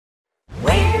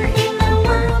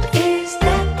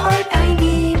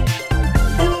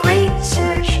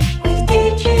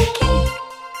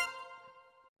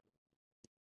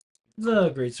The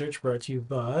Great Search brought to you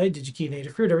by DigiKey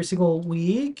Native Fruit every single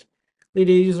week.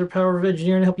 Lady Data uses their power of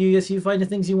engineering to help you find the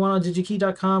things you want on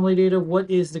digikey.com. Lady Data, what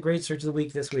is the Great Search of the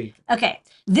week this week? Okay,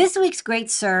 this week's Great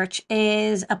Search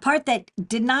is a part that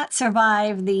did not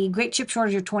survive the Great Chip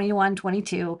Shortage of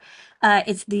 21-22.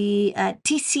 It's the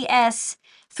TCS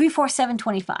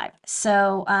 34725.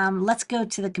 So let's go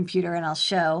to the computer and I'll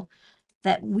show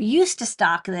that we used to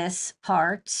stock this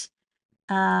part.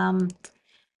 Um,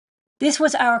 this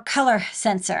was our color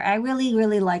sensor. I really,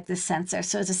 really like this sensor.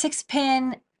 So it's a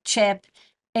 6-pin chip.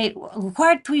 It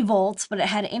required 3 volts, but it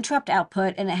had interrupt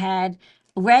output and it had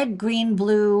red, green,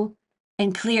 blue,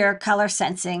 and clear color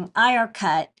sensing, IR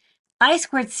cut,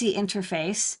 I2C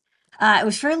interface. It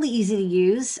was fairly easy to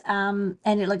use, and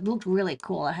it like looked really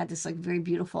cool. It had this like very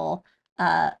beautiful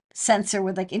sensor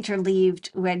with like interleaved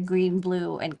red, green,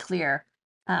 blue, and clear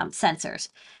sensors.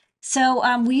 So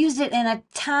we used it in a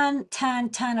ton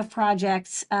of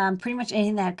projects. Pretty much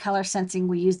anything that had color sensing,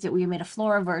 we used it. We made a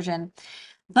Flora version.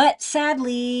 But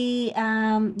sadly,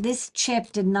 this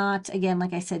chip did not, again,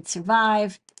 like I said,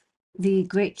 survive the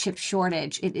great chip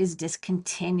shortage. It is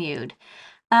discontinued.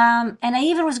 And I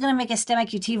even was going to make a STEM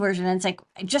QT version. And it's like,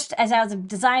 just as I was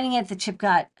designing it, the chip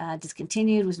got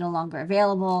discontinued, was no longer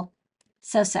available.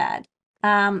 So sad.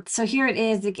 So here it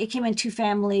is. It came in 2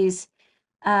 families,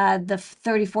 the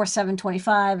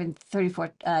 34725 and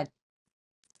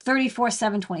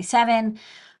 34727.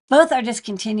 Both are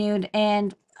discontinued,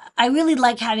 and I really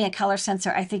like having a color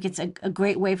sensor. I think it's a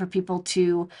great way for people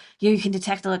to, you can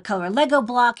detect what color a Lego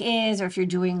block is, or if you're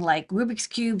doing like Rubik's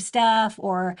Cube stuff,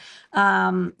 or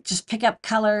just pick up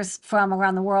colors from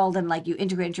around the world and like you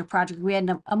integrate your project. We had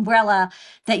an umbrella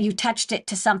that you touched it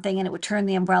to something and it would turn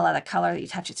the umbrella the color that you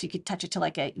touch it. So you could touch it to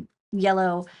like a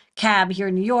yellow cab here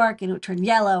in New York and it would turn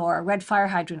yellow, or a red fire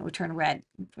hydrant, it would turn red,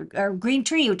 or green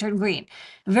tree, it would turn green.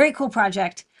 A very cool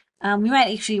project. We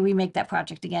might actually remake that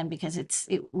project again because it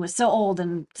was so old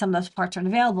and some of those parts aren't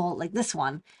available, like this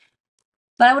one.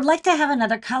 But I would like to have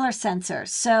another color sensor.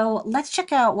 So let's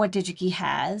check out what DigiKey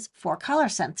has for color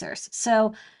sensors.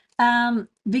 So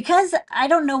because I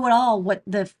don't know at all what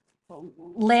the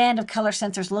land of color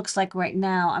sensors looks like right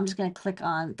now, I'm just going to click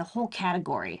on the whole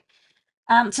category.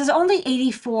 So there's only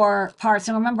 84 parts,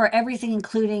 and remember everything,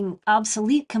 including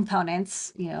obsolete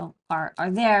components, are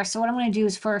there. So what I'm going to do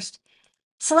is first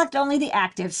select only the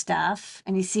active stuff,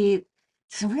 and you see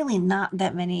there's really not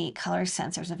that many color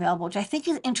sensors available, which I think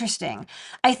is interesting.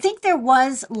 I think there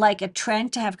was like a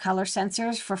trend to have color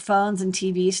sensors for phones and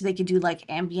TVs so they could do like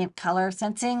ambient color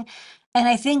sensing. And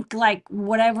I think like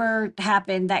whatever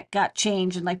happened, that got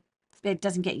changed and like it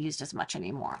doesn't get used as much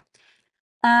anymore.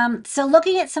 So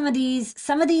looking at some of these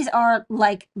are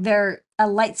like they're a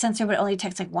light sensor, but it only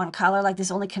detects like one color. Like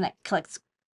this only collects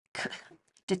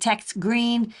detects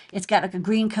green. It's got like a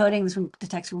green coating. This one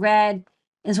detects red.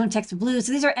 This one detects blue.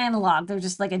 So these are analog. They're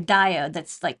just like a diode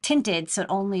that's like tinted, so it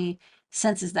only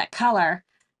senses that color.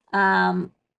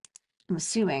 I'm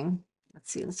assuming.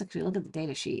 Let's see. Let's actually look at the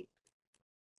data sheet.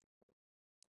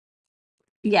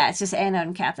 Yeah, it's just anode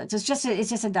and cathode. So it's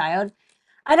just a diode.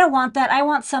 I don't want that. I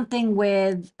want something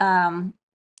with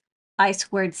I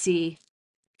squared C.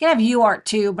 You can have UART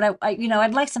too, but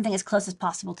I'd like something as close as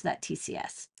possible to that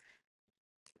TCS.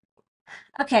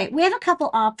 Okay, we have a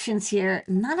couple options here.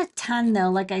 Not a ton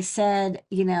though. Like I said,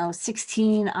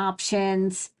 16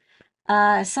 options.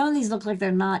 Some of these look like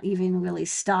they're not even really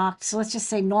stocked. So let's just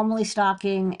say normally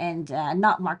stocking and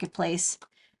not marketplace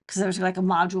because there's like a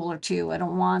module or two I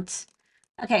don't want.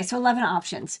 Okay, so 11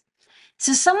 options.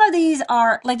 So some of these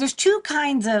are like there's 2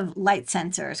 kinds of light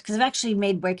sensors because I've actually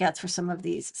made breakouts for some of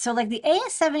these. So like the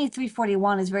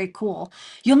AS7341 is very cool.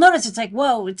 You'll notice it's like,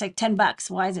 whoa, it's like $10.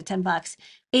 Why is it $10?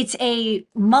 It's a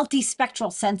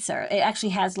multispectral sensor. It actually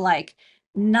has like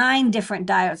 9 different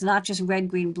diodes, not just red,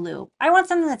 green, blue. I want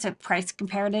something that's a price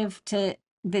comparative to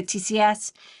the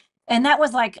TCS, and that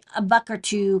was like a buck or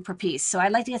two per piece. So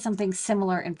I'd like to get something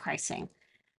similar in pricing.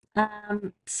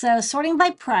 So sorting by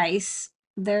price,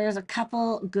 there's a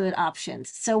couple good options.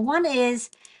 So one is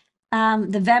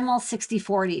the Venmo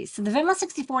 6040. So the Venmo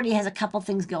 6040 has a couple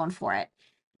things going for it.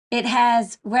 It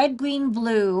has red, green,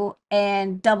 blue,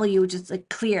 and W, which is like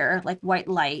clear, like white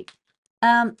light.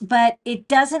 But it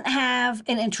doesn't have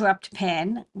an interrupt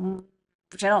pin,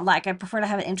 which I don't like. I prefer to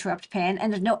have an interrupt pin,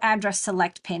 and there's no address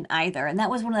select pin either. And that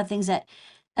was one of the things that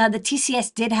the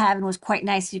TCS did have and was quite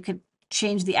nice. You could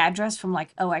change the address from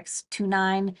like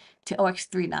OX29 to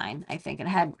OX39, I think, and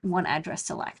it had one address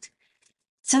select.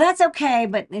 So that's okay,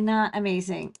 but not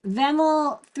amazing.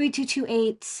 Vemel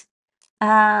 3228,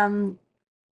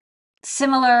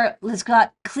 similar. It's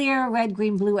got clear, red,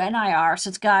 green, blue, and IR. So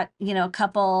it's got, a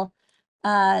couple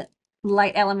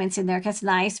light elements in there. That's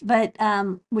nice, but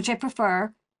which I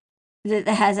prefer. That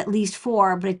has at least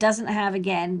four, but it doesn't have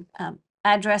again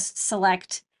address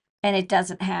select, and it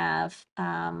doesn't have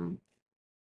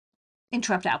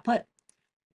interrupt output.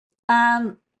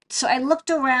 So I looked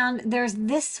around. There's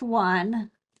this one,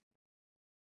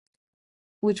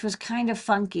 which was kind of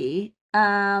funky.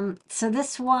 So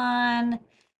this one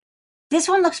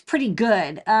looks pretty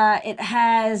good. It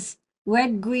has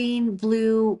red, green,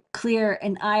 blue, clear,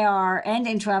 and IR, and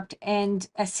interrupt, and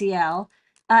SCL.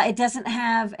 It doesn't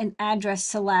have an address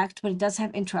select, but it does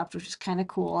have interrupt, which is kind of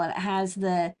cool. And it has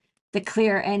the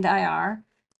clear and IR.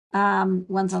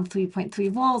 One's on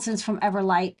 3.3 volts, and it's from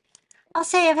Everlight. I'll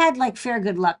say I've had like fair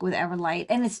good luck with Everlight,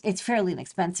 and it's fairly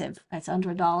inexpensive. It's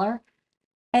under $1.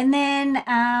 And then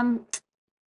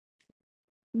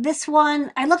this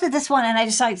one, I looked at this one and I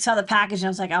just saw the package and I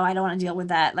was like, oh, I don't want to deal with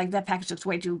that. Like that package looks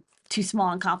way too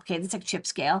small and complicated. It's like chip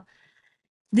scale.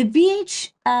 The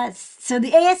so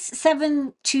the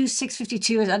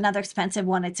AS72652 is another expensive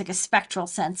one. It's like a spectral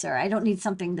sensor. I don't need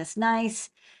something this nice.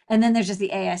 And then there's just the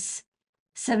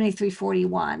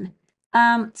AS7341.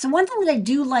 So one thing that I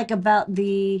do like about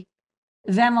the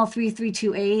VAML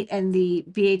 3328 and the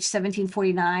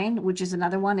BH1749, which is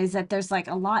another one, is that there's like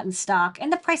a lot in stock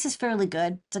and the price is fairly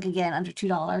good. It's like again under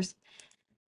 $2.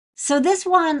 So this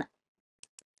one,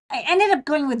 I ended up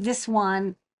going with this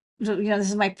one. This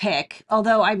is my pick,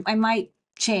 although I might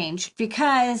change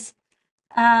because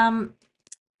um,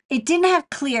 it didn't have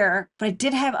clear, but it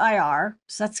did have IR.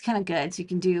 So that's kind of good. So you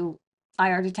can do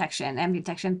IR detection, ambient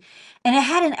detection. And it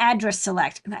had an address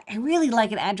select. And I really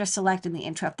like an address select in the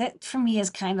interrupt. That for me is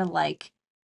kind of like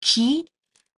key.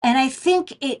 And I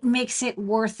think it makes it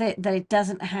worth it that it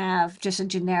doesn't have just a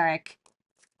generic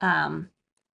um,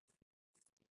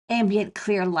 ambient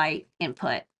clear light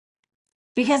input.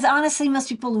 Because honestly, most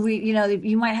people,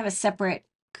 you might have a separate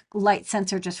light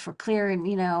sensor just for clear, and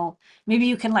maybe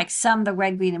you can like sum the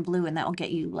red, green, and blue, and that will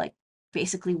get you like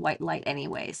basically white light,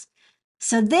 anyways.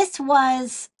 So this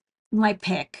was my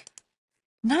pick.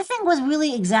 Nothing was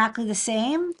really exactly the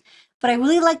same, but I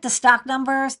really liked the stock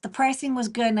numbers. The pricing was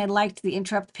good, and I liked the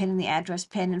interrupt pin and the address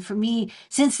pin. And for me,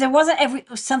 since there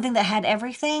wasn't something that had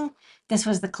everything, this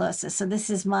was the closest. So this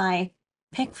is my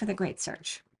pick for the Great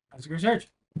Search. That's a great search.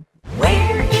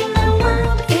 Where in the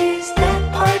world is